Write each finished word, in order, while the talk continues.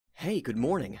Hey, good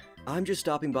morning. I'm just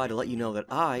stopping by to let you know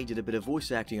that I did a bit of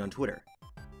voice acting on Twitter.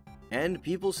 And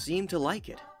people seem to like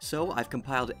it, so I've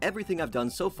compiled everything I've done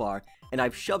so far, and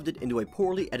I've shoved it into a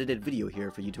poorly edited video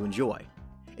here for you to enjoy.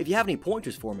 If you have any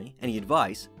pointers for me, any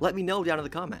advice, let me know down in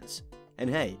the comments. And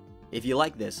hey, if you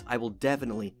like this, I will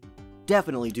definitely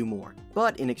do more.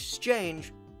 But in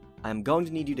exchange, I'm going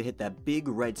to need you to hit that big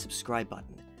red subscribe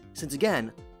button, since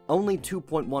again, only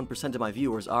 2.1% of my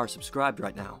viewers are subscribed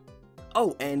right now.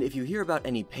 Oh, and if you hear about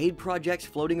any paid projects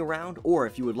floating around, or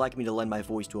if you would like me to lend my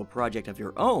voice to a project of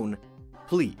your own,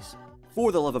 please,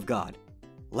 for the love of God,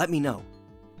 let me know.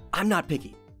 I'm not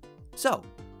picky. So,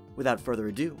 without further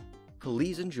ado,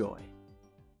 please enjoy.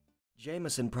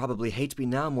 Jameson probably hates me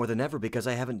now more than ever because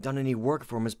I haven't done any work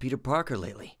for him as Peter Parker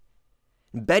lately.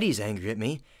 Betty's angry at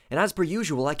me, and as per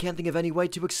usual, I can't think of any way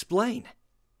to explain.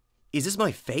 Is this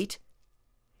my fate?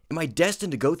 Am I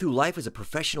destined to go through life as a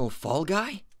professional fall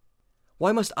guy?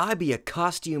 Why must I be a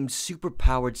costumed,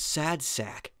 superpowered sad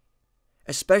sack?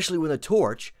 Especially when the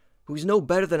Torch, who's no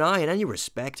better than I in any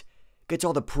respect, gets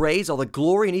all the praise, all the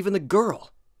glory, and even the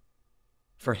girl.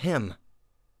 For him,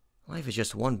 life is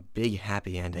just one big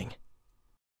happy ending.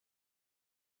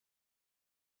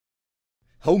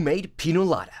 Homemade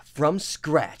pinolata from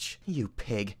scratch. You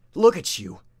pig, look at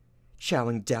you.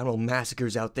 Chowing down while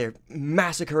massacres out there,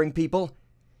 massacring people.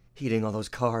 Eating all those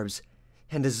carbs.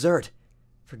 And dessert.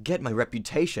 Forget my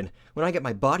reputation. When I get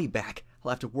my body back, I'll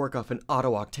have to work off an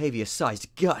Otto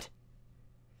Octavius-sized gut.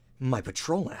 My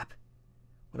patrol app?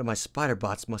 One of my spider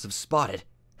bots must have spotted.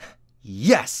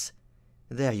 Yes!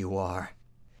 There you are.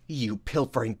 You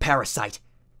pilfering parasite!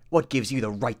 What gives you the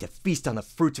right to feast on the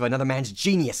fruits of another man's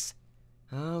genius?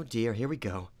 Oh dear, here we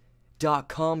go. Doc,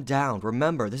 calm down.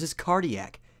 Remember, this is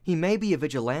Cardiac. He may be a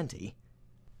vigilante.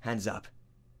 Hands up.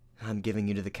 I'm giving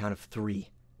you to the count of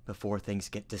 3. Before things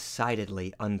get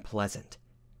decidedly unpleasant.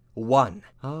 1.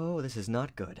 Oh, this is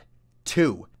not good.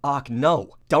 2. Och,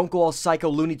 no! Don't go all Psycho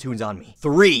Looney Tunes on me.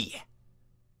 3.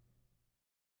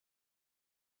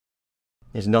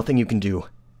 There's nothing you can do.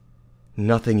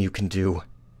 Nothing you can do.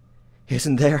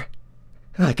 Isn't there?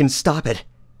 I can stop it.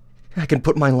 I can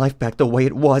put my life back the way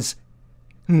it was.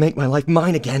 Make my life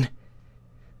mine again.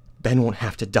 Ben won't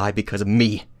have to die because of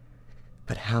me.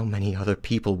 But how many other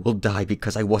people will die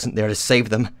because I wasn't there to save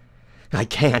them? I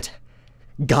can't.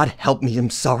 God help me, I'm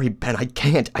sorry, Ben. I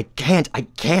can't.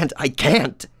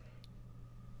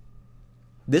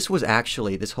 This was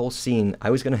actually, this whole scene, I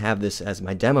was going to have this as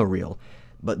my demo reel,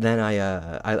 but then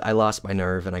I lost my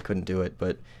nerve and I couldn't do it,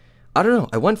 but I don't know,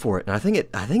 I went for it, and I think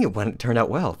it turned out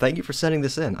well. Thank you for sending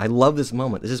this in. I love this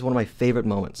moment. This is one of my favorite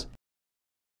moments.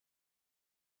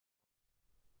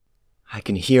 I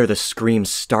can hear the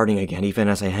screams starting again even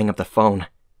as I hang up the phone.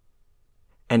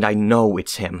 And I know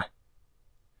it's him.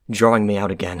 Drawing me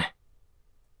out again.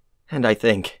 And I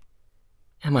think,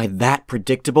 am I that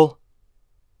predictable?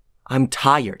 I'm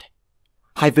tired.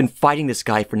 I've been fighting this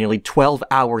guy for nearly 12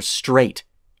 hours straight.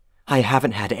 I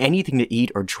haven't had anything to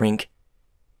eat or drink.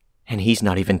 And he's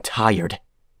not even tired.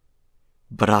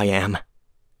 But I am.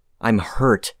 I'm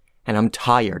hurt, and I'm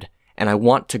tired, and I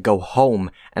want to go home,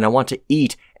 and I want to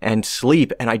eat and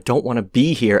sleep, and I don't want to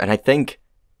be here, and I think,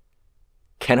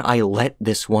 can I let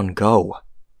this one go?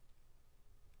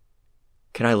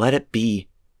 Can I let it be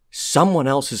someone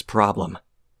else's problem?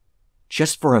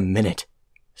 Just for a minute,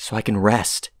 so I can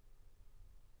rest.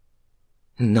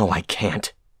 No, I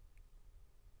can't.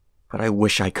 But I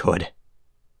wish I could.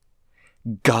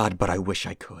 God, but I wish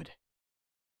I could.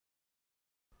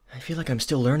 I feel like I'm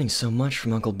still learning so much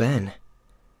from Uncle Ben.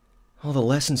 All the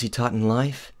lessons he taught in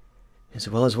life, as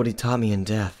well as what he taught me in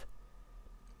death.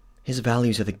 His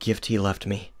values are the gift he left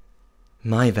me.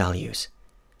 My values.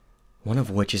 One of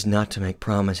which is not to make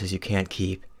promises you can't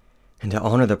keep, and to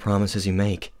honor the promises you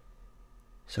make.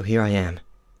 So here I am,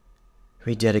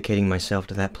 rededicating myself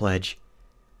to that pledge,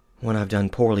 one I've done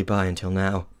poorly by until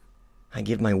now. I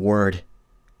give my word.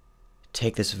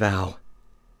 Take this vow.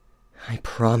 I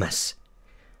promise.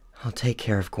 I'll take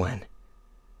care of Gwen.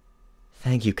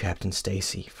 Thank you, Captain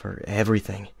Stacy, for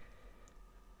everything.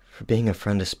 For being a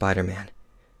friend to Spider-Man.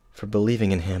 For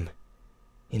believing in him.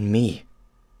 In me.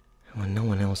 When no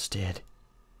one else did.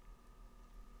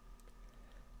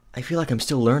 I feel like I'm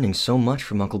still learning so much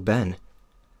from Uncle Ben.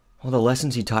 All the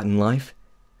lessons he taught in life,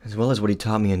 as well as what he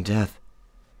taught me in death.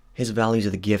 His values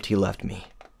are the gift he left me.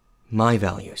 My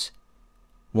values.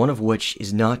 One of which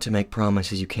is not to make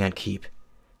promises you can't keep,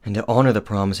 and to honor the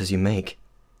promises you make.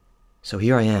 So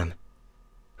here I am,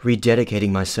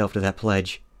 rededicating myself to that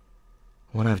pledge.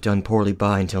 One I've done poorly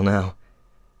by until now.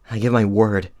 I give my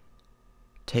word.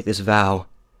 Take this vow.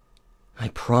 I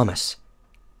promise.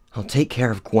 I'll take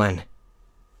care of Gwen.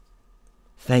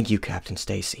 Thank you, Captain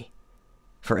Stacy.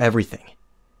 For everything.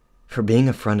 For being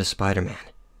a friend of Spider-Man.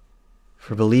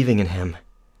 For believing in him.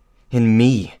 In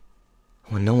me.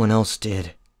 When no one else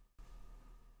did.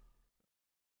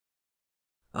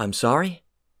 I'm sorry?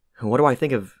 What do I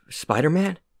think of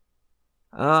Spider-Man?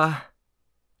 I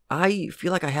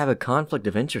feel like I have a conflict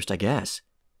of interest, I guess.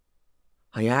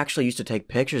 I actually used to take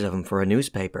pictures of him for a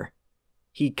newspaper.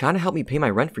 He kinda helped me pay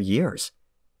my rent for years.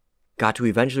 Got to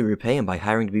eventually repay him by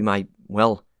hiring to be my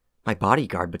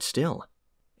bodyguard, but still.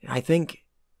 I think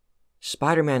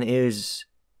Spider-Man is...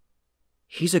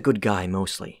 He's a good guy,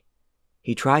 mostly.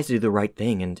 He tries to do the right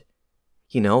thing, and,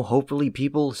 hopefully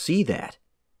people see that.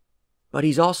 But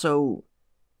he's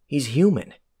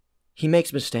human. He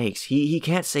makes mistakes. He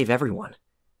can't save everyone.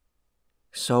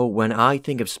 So when I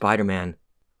think of Spider-Man,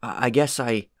 I guess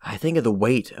I think of the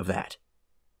weight of that.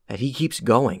 That he keeps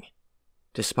going,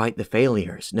 despite the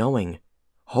failures,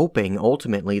 hoping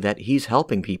ultimately that he's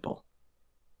helping people.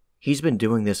 He's been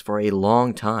doing this for a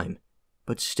long time,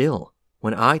 but still,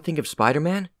 when I think of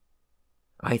Spider-Man,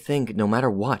 I think no matter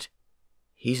what,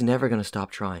 he's never gonna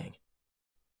stop trying.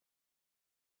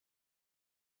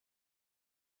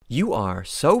 You are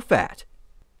so fat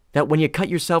that when you cut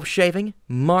yourself shaving,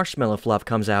 marshmallow fluff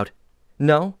comes out.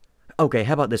 No? Okay,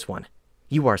 how about this one?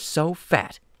 You are so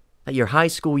fat that your high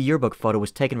school yearbook photo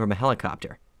was taken from a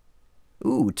helicopter.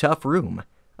 Ooh, tough room.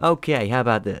 Okay, how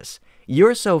about this?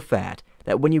 You're so fat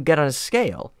that when you get on a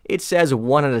scale, it says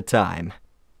 1 at a time.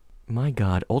 My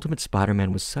God, Ultimate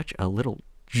Spider-Man was such a little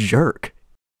jerk.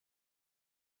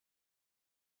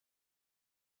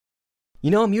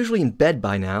 I'm usually in bed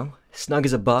by now, snug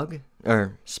as a bug,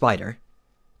 spider.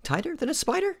 Tighter than a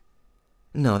spider?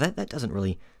 No, that doesn't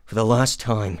really... For the last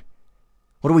time.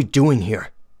 What are we doing here?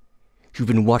 You've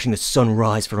been watching the sun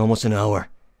rise for almost an hour.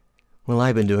 Well,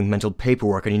 I've been doing mental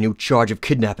paperwork on your new charge of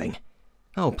kidnapping.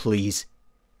 Oh, please.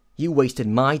 You wasted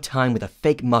my time with a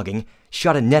fake mugging,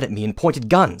 shot a net at me, and pointed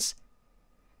guns.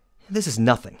 This is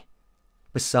nothing.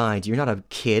 Besides, you're not a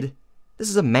kid. This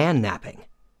is a man napping.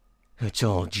 It's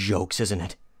all jokes, isn't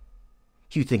it?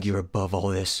 You think you're above all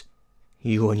this?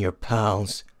 You and your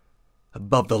pals.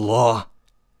 Above the law?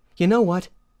 You know what?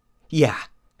 Yeah,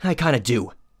 I kinda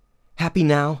do. Happy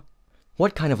now?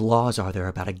 What kind of laws are there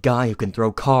about a guy who can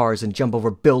throw cars and jump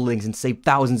over buildings and save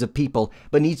thousands of people,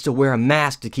 but needs to wear a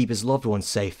mask to keep his loved ones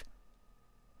safe?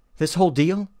 This whole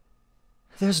deal?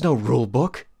 There's no rule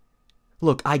book.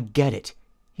 Look, I get it.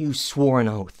 You swore an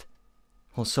oath.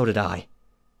 Well, so did I.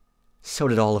 So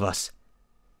did all of us.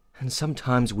 And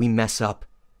sometimes we mess up,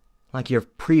 like your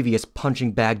previous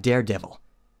punching bag daredevil.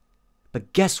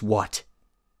 But guess what?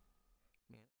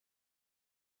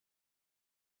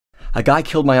 A guy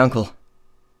killed my uncle.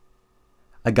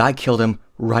 A guy killed him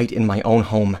right in my own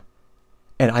home.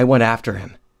 And I went after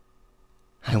him.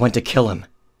 I went to kill him.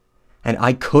 And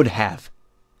I could have.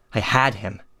 I had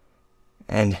him.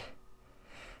 And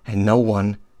no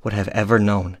one would have ever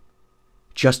known.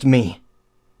 Just me.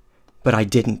 But I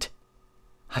didn't.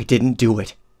 I didn't do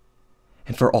it.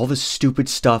 And for all the stupid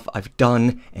stuff I've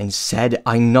done and said,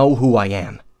 I know who I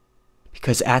am.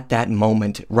 Because at that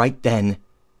moment, right then,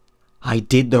 I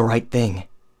did the right thing.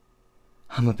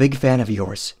 I'm a big fan of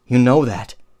yours. You know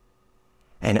that.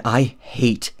 And I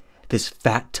hate this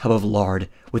fat tub of lard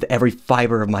with every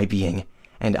fiber of my being.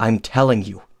 And I'm telling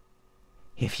you,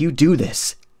 if you do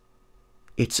this,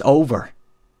 it's over.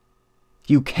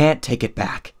 You can't take it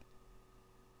back.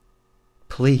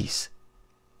 Please.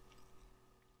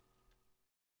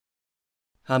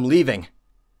 I'm leaving.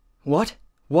 What?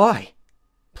 Why?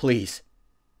 Please.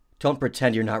 Don't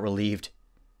pretend you're not relieved.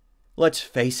 Let's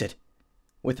face it.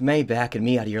 With May back and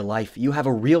me out of your life, you have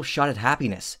a real shot at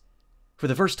happiness. For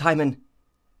the first time in...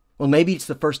 Well, maybe it's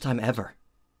the first time ever.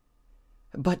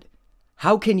 But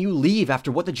how can you leave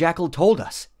after what the Jackal told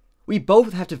us? We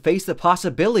both have to face the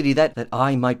possibility that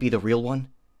I might be the real one,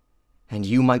 and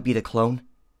you might be the clone.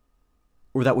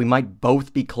 Or that we might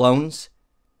both be clones.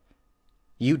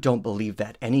 You don't believe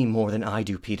that any more than I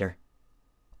do, Peter.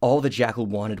 All the Jackal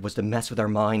wanted was to mess with our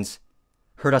minds,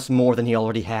 hurt us more than he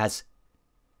already has.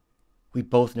 We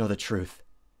both know the truth.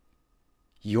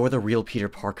 You're the real Peter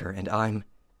Parker, and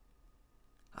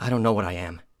I don't know what I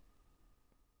am.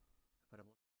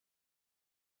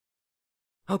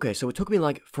 Okay, so it took me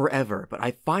like forever, but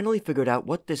I finally figured out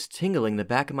what this tingling in the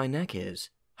back of my neck is.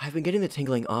 I've been getting the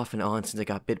tingling off and on since I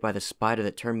got bit by the spider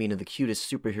that turned me into the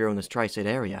cutest superhero in this tri-state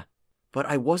area. But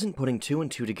I wasn't putting 2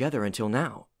 and 2 together until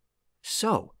now.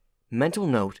 So, mental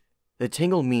note, the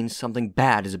tingle means something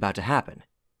bad is about to happen.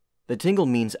 The tingle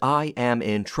means I am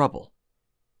in trouble.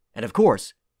 And of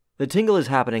course, the tingle is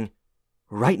happening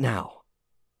right now.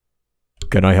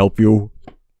 Can I help you?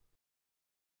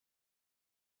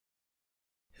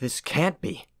 This can't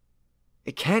be.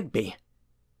 It can't be.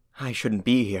 I shouldn't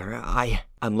be here.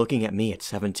 I'm looking at me at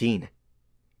 17.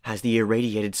 As the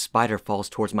irradiated spider falls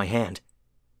towards my hand.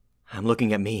 I'm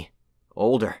looking at me.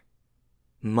 Older.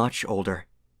 Much older.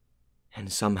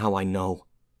 And somehow I know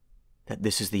that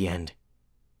this is the end.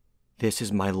 This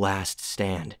is my last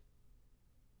stand.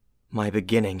 My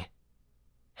beginning.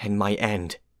 And my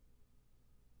end.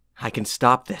 I can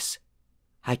stop this.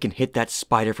 I can hit that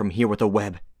spider from here with a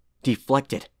web.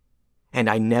 Deflect it. And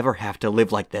I never have to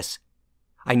live like this.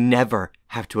 I never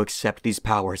have to accept these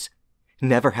powers.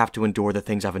 Never have to endure the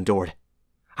things I've endured.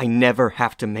 I never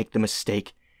have to make the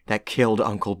mistake that killed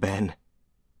Uncle Ben.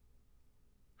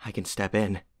 I can step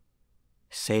in.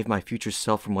 Save my future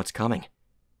self from what's coming.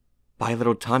 Buy a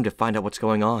little time to find out what's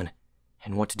going on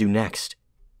and what to do next.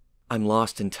 I'm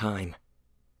lost in time.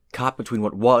 Caught between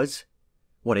what was,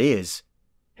 what is,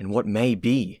 and what may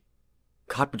be.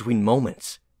 Caught between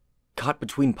moments. Caught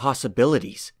between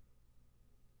possibilities.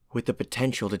 With the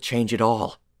potential to change it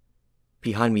all.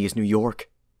 Behind me is New York,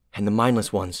 and the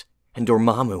mindless ones, and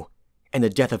Dormammu, and the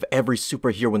death of every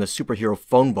superhero in the superhero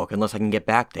phone book unless I can get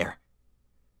back there.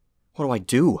 What do I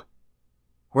do?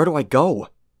 Where do I go?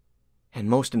 And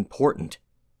most important,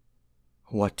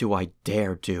 what do I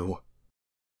dare do?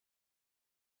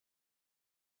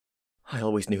 I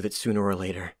always knew that sooner or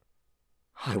later,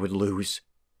 I would lose.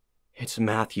 It's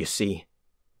math, you see.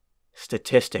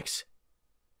 Statistics.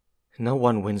 No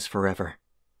one wins forever.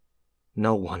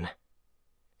 No one.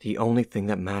 The only thing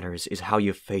that matters is how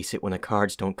you face it when the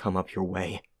cards don't come up your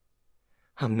way.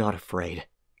 I'm not afraid.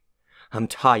 I'm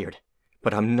tired,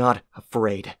 but I'm not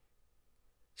afraid.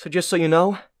 So just so you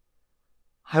know,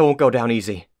 I won't go down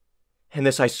easy. And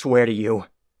this I swear to you,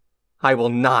 I will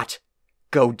not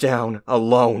go down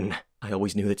alone. I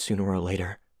always knew that sooner or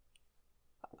later,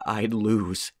 I'd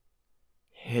lose.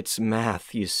 It's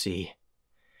math, you see.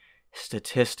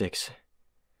 Statistics.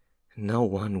 No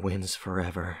one wins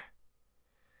forever.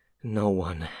 No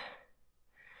one.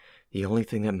 The only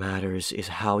thing that matters is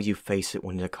how you face it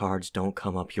when the cards don't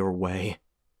come up your way.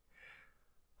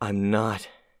 I'm not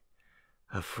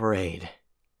afraid.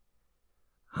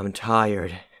 I'm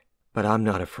tired, but I'm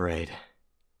not afraid.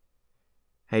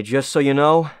 Hey, just so you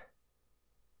know,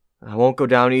 I won't go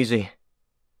down easy.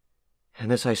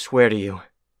 And this I swear to you,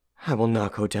 I will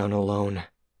not go down alone.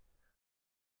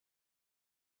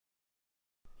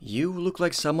 You look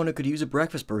like someone who could use a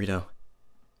breakfast burrito.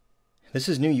 This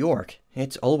is New York.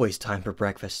 It's always time for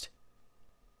breakfast.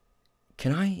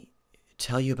 Can I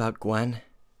tell you about Gwen?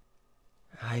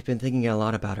 I've been thinking a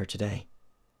lot about her today.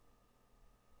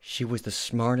 She was the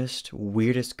smartest,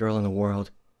 weirdest girl in the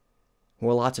world.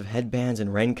 Wore lots of headbands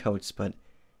and raincoats, but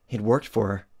it worked for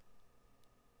her.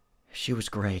 She was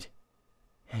great.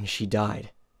 And she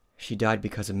died. She died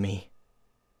because of me.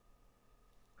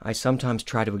 I sometimes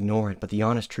try to ignore it, but the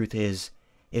honest truth is,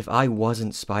 if I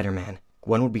wasn't Spider-Man,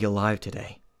 Gwen would be alive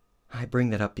today. I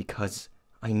bring that up because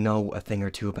I know a thing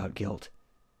or two about guilt.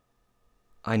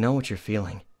 I know what you're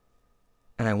feeling,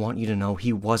 and I want you to know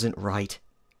he wasn't right.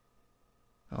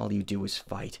 All you do is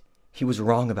fight. He was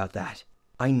wrong about that.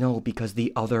 I know because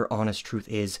the other honest truth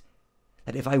is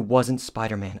that if I wasn't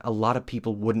Spider-Man, a lot of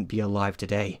people wouldn't be alive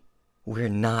today. We're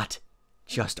not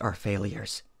just our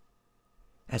failures.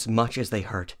 As much as they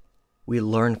hurt, we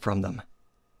learn from them.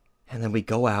 And then we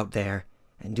go out there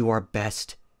and do our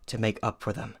best to make up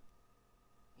for them.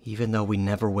 Even though we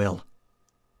never will.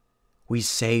 We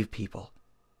save people.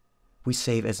 We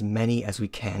save as many as we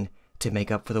can to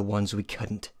make up for the ones we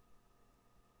couldn't.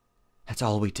 That's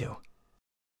all we do.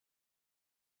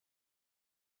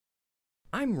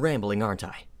 I'm rambling, aren't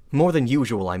I? More than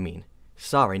usual, I mean.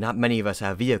 Sorry, not many of us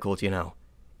have vehicles, you know.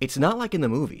 It's not like in the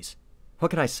movies.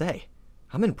 What can I say?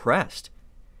 I'm impressed.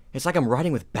 It's like I'm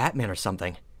riding with Batman or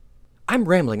something. I'm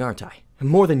rambling, aren't I?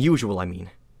 More than usual, I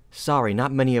mean. Sorry,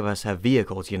 not many of us have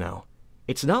vehicles, you know.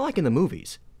 It's not like in the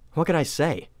movies. What can I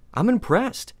say? I'm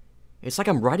impressed. It's like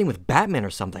I'm riding with Batman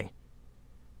or something.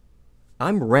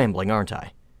 I'm rambling, aren't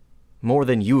I? More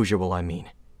than usual, I mean.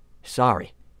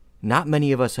 Sorry, not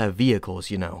many of us have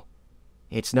vehicles, you know.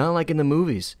 It's not like in the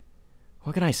movies.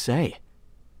 What can I say?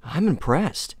 I'm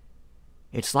impressed.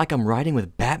 It's like I'm riding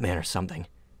with Batman or something.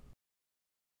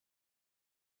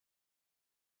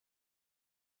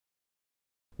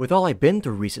 With all I've been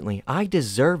through recently, I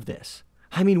deserve this.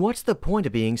 I mean, what's the point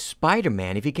of being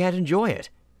Spider-Man if you can't enjoy it?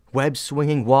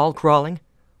 Web-swinging, wall-crawling?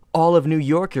 All of New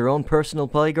York your own personal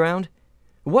playground?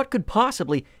 What could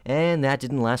possibly... And that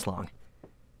didn't last long.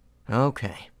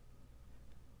 Okay.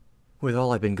 With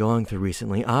all I've been going through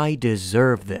recently, I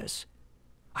deserve this.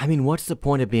 I mean, what's the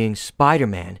point of being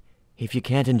Spider-Man if you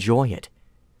can't enjoy it?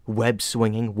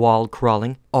 web-swinging,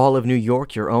 wall-crawling, all of New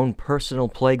York your own personal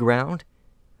playground?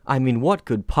 I mean, what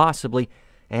could possibly...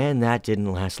 And that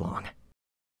didn't last long.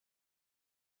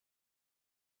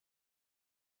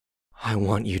 I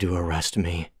want you to arrest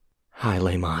me. Hi,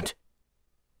 Lamont.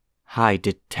 Hi,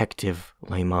 Detective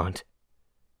Lamont.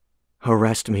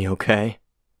 Arrest me, okay?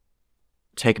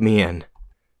 Take me in.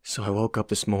 So I woke up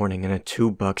this morning in a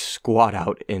 $2 squat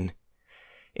out in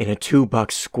a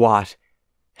 $2 squat,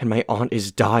 and my aunt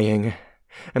is dying,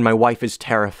 and my wife is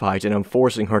terrified, and I'm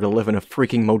forcing her to live in a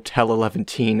freaking Motel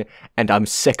 11, and I'm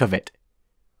sick of it.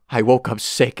 I woke up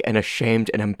sick and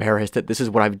ashamed and embarrassed that this is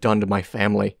what I've done to my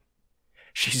family.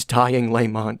 She's dying,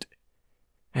 Lamont,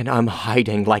 and I'm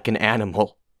hiding like an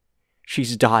animal.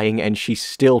 She's dying and she's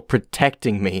still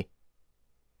protecting me.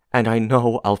 And I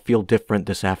know I'll feel different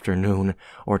this afternoon,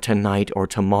 or tonight, or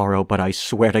tomorrow, but I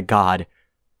swear to God,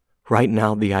 right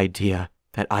now the idea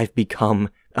that I've become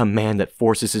a man that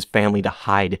forces his family to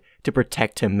hide to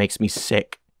protect him makes me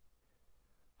sick.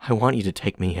 I want you to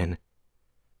take me in.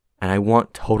 And I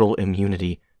want total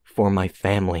immunity for my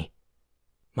family.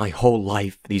 My whole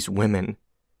life, these women,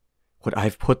 what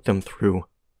I've put them through.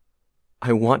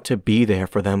 I want to be there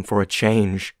for them for a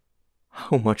change.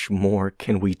 How much more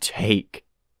can we take?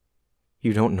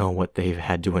 You don't know what they've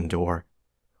had to endure,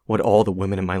 what all the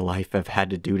women in my life have had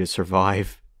to do to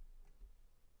survive.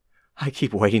 I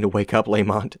keep waiting to wake up,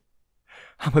 Lamont.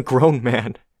 I'm a grown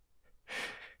man.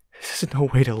 This is no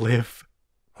way to live.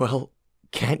 Well,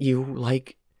 can't you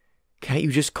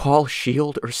just call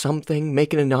S.H.I.E.L.D. or something,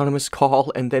 make an anonymous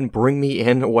call, and then bring me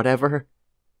in or whatever?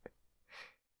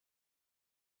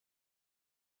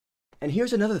 And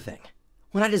here's another thing.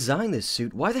 When I designed this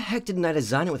suit, why the heck didn't I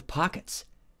design it with pockets?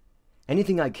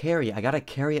 Anything I carry, I gotta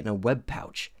carry it in a web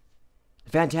pouch.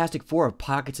 The Fantastic Four have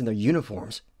pockets in their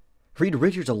uniforms. Reed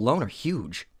Richards alone are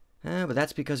huge. But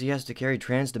that's because he has to carry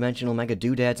trans-dimensional mega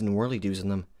doodads and whirly-doos in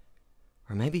them.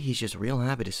 Or maybe he's just real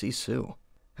happy to see Sue.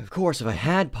 Of course, if I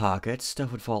had pockets,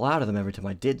 stuff would fall out of them every time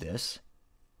I did this.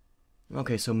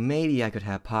 Okay, so maybe I could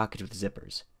have pockets with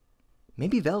zippers.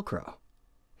 Maybe Velcro.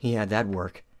 Yeah, that'd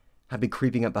work. I'd be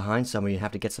creeping up behind somebody and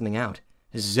have to get something out.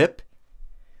 Zip?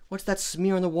 What's that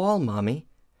smear on the wall, Mommy?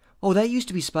 Oh, that used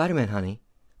to be Spiderman, honey.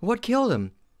 What killed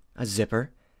him? A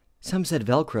zipper. Some said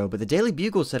Velcro, but the Daily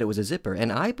Bugle said it was a zipper,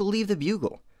 and I believe the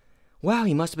Bugle. Wow,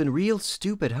 he must have been real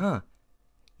stupid, huh?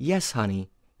 Yes, honey,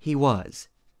 he was.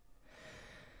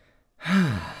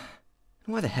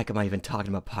 Why the heck am I even talking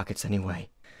about pockets anyway?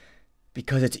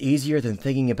 Because it's easier than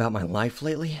thinking about my life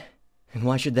lately? And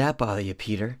why should that bother you,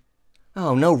 Peter?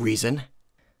 Oh, no reason.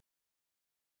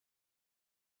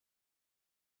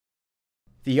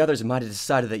 The others might have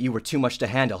decided that you were too much to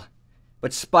handle,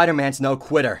 but Spider-Man's no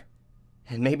quitter.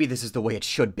 And maybe this is the way it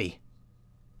should be.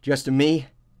 Just me,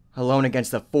 alone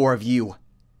against the four of you.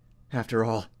 After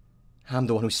all, I'm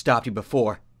the one who stopped you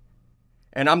before.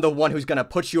 And I'm the one who's gonna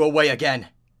put you away again.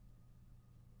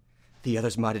 The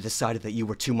others might have decided that you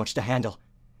were too much to handle,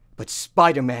 but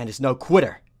Spider-Man is no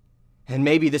quitter. And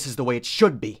maybe this is the way it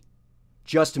should be.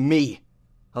 Just me,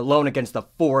 alone against the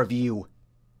four of you.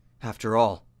 After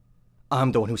all,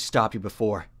 I'm the one who stopped you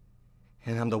before.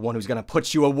 And I'm the one who's gonna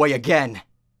put you away again.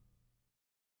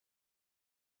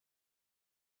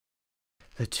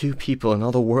 The two people in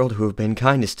all the world who have been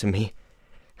kindest to me.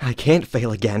 I can't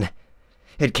fail again.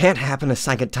 It can't happen a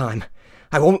second time.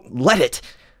 I won't let it.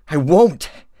 I won't.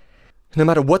 No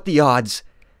matter what the odds,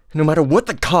 no matter what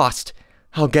the cost,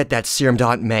 I'll get that serum to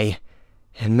Aunt May.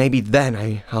 And maybe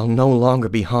then I'll no longer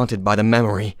be haunted by the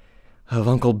memory of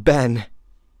Uncle Ben.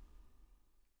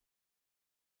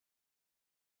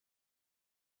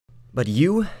 But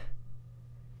you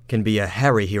can be a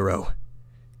hairy hero.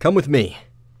 Come with me.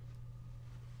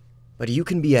 But you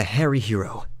can be a hairy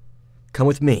hero. Come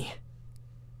with me.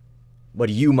 But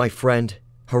you, my friend,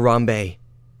 Harambe,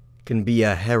 can be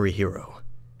a hairy hero.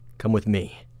 Come with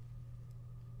me.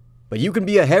 But you can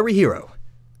be a hairy hero.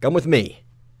 Come with me.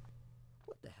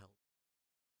 What the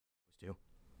hell?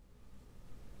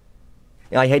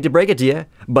 I hate to break it to you,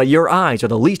 but your eyes are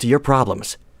the least of your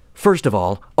problems. First of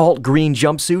all, alt green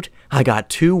jumpsuit, I got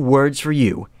 2 words for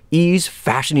you. Ease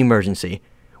fashion emergency.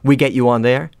 We get you on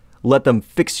there, let them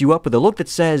fix you up with a look that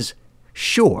says,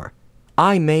 sure,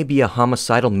 I may be a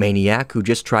homicidal maniac who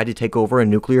just tried to take over a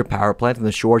nuclear power plant on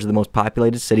the shores of the most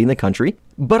populated city in the country,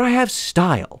 but I have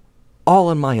style, all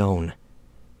on my own.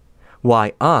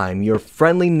 Why, I'm your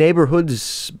friendly neighborhood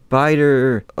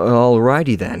spider...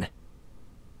 Alrighty then.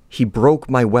 He broke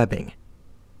my webbing.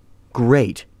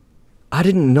 Great. I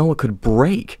didn't know it could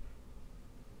break.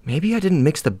 Maybe I didn't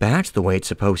mix the batch the way it's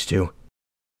supposed to.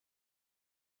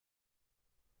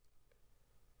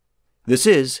 This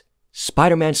is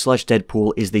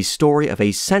Spider-Man/Deadpool is the story of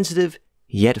a sensitive,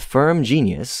 yet firm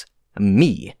genius,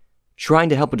 me, trying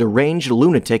to help a deranged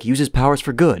lunatic use his powers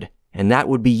for good, and that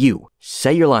would be you.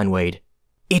 Say your line, Wade.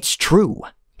 It's true.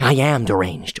 I am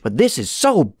deranged, but this is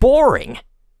so boring.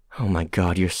 Oh my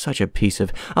god, you're such a piece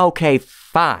of... Okay,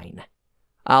 fine.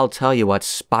 I'll tell you what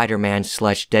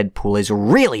Spider-Man/Deadpool is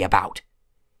really about.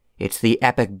 It's the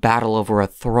epic battle over a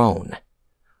throne.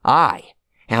 I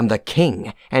am the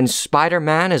king, and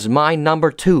Spider-Man is my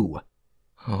number 2.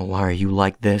 Oh, why are you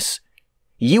like this?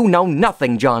 You know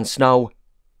nothing, Jon Snow.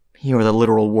 You're the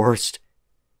literal worst.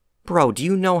 Bro, do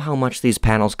you know how much these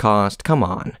panels cost? Come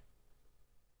on.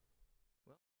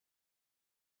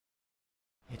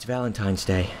 It's Valentine's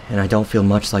Day, and I don't feel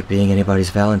much like being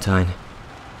anybody's Valentine.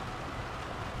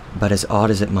 But as odd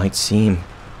as it might seem,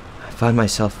 I find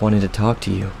myself wanting to talk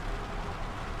to you.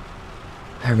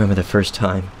 I remember the first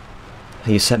time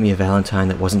how you sent me a Valentine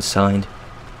that wasn't signed.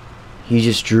 You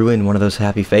just drew in one of those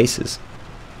happy faces.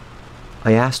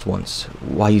 I asked once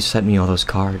why you sent me all those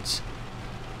cards,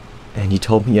 and you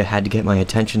told me you had to get my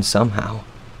attention somehow.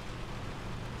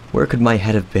 Where could my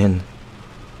head have been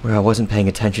where I wasn't paying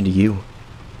attention to you?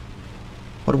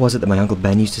 What was it that my Uncle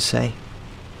Ben used to say?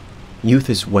 Youth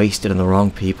is wasted on the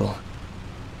wrong people.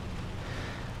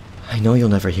 I know you'll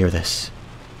never hear this,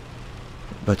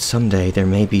 but someday there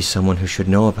may be someone who should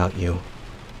know about you.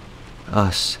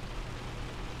 Us.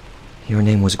 Your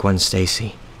name was Gwen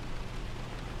Stacy.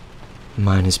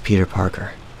 Mine is Peter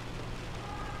Parker.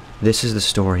 This is the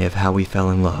story of how we fell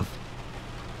in love.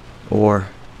 Or,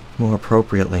 more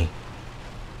appropriately,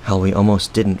 how we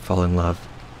almost didn't fall in love.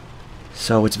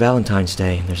 So it's Valentine's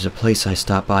Day, and there's a place I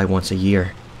stop by once a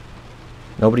year.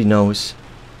 Nobody knows.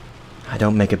 I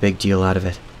don't make a big deal out of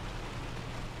it.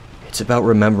 It's about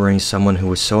remembering someone who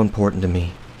was so important to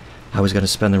me, I was going to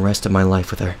spend the rest of my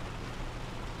life with her.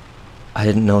 I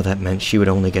didn't know that meant she would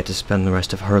only get to spend the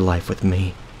rest of her life with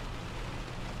me.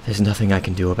 There's nothing I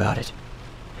can do about it,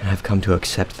 and I've come to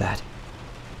accept that.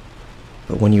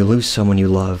 But when you lose someone you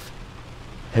love,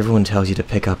 everyone tells you to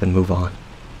pick up and move on.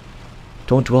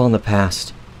 Don't dwell on the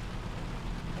past.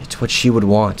 It's what she would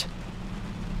want,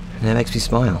 and that makes me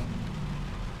smile.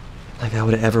 Like I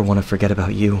would ever want to forget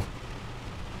about you.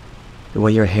 The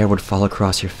way your hair would fall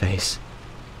across your face.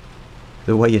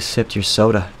 The way you sipped your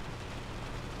soda.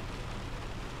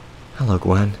 Hello,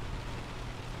 Gwen.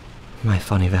 My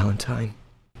funny Valentine.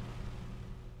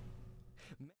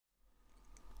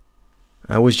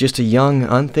 I was just a young,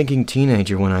 unthinking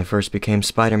teenager when I first became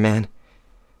Spider-Man.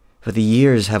 But the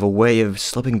years have a way of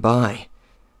slipping by,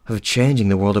 of changing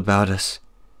the world about us.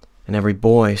 And every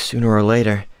boy, sooner or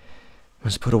later,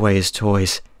 must put away his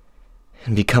toys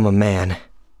and become a man.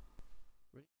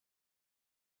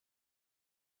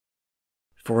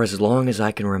 For as long as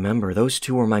I can remember, those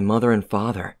two were my mother and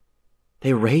father.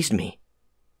 They raised me,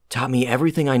 taught me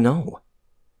everything I know.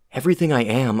 Everything I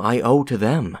am, I owe to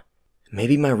them.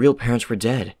 Maybe my real parents were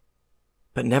dead,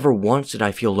 but never once did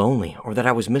I feel lonely or that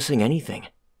I was missing anything.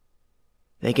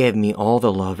 They gave me all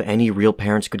the love any real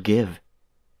parents could give.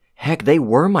 Heck, they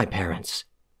were my parents.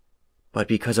 But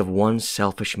because of one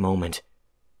selfish moment,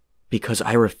 because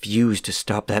I refused to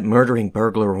stop that murdering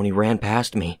burglar when he ran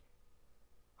past me,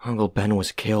 Uncle Ben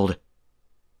was killed.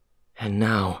 And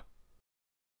now...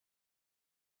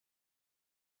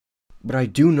 But I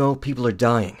do know people are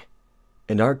dying,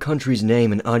 and our country's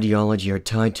name and ideology are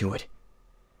tied to it.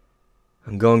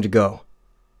 I'm going to go.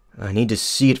 I need to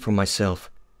see it for myself,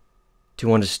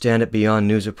 to understand it beyond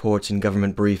news reports and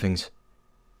government briefings.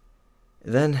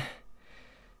 Then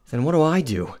what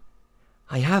do?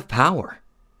 I have power.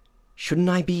 Shouldn't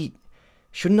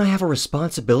I have a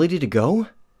responsibility to go?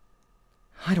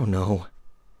 I don't know.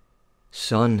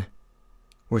 Son,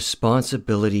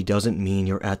 responsibility doesn't mean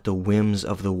you're at the whims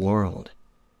of the world.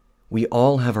 We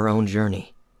all have our own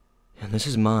journey, and this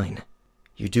is mine.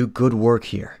 You do good work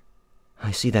here.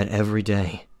 I see that every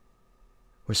day.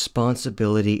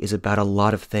 Responsibility is about a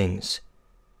lot of things,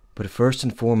 but first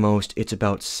and foremost, it's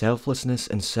about selflessness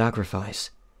and sacrifice.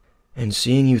 And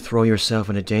seeing you throw yourself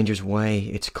in a dangerous way,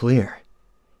 it's clear.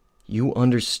 You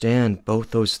understand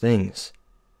both those things.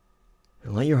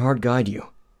 Let your heart guide you,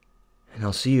 and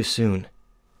I'll see you soon.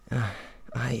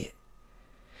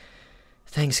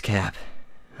 Thanks, Cap.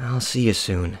 I'll see you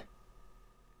soon.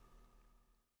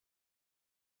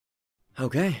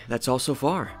 Okay, that's all so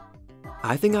far.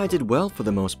 I think I did well for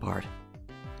the most part.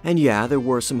 And yeah, there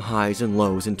were some highs and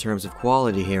lows in terms of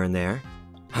quality here and there.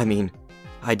 I mean,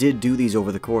 I did do these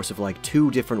over the course of like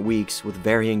 2 different weeks with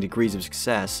varying degrees of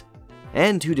success,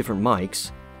 and 2 different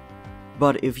mics.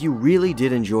 But if you really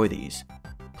did enjoy these,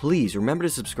 please remember to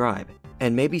subscribe,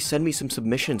 and maybe send me some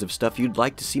submissions of stuff you'd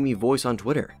like to see me voice on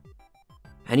Twitter.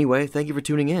 Anyway, thank you for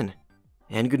tuning in,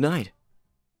 and good night.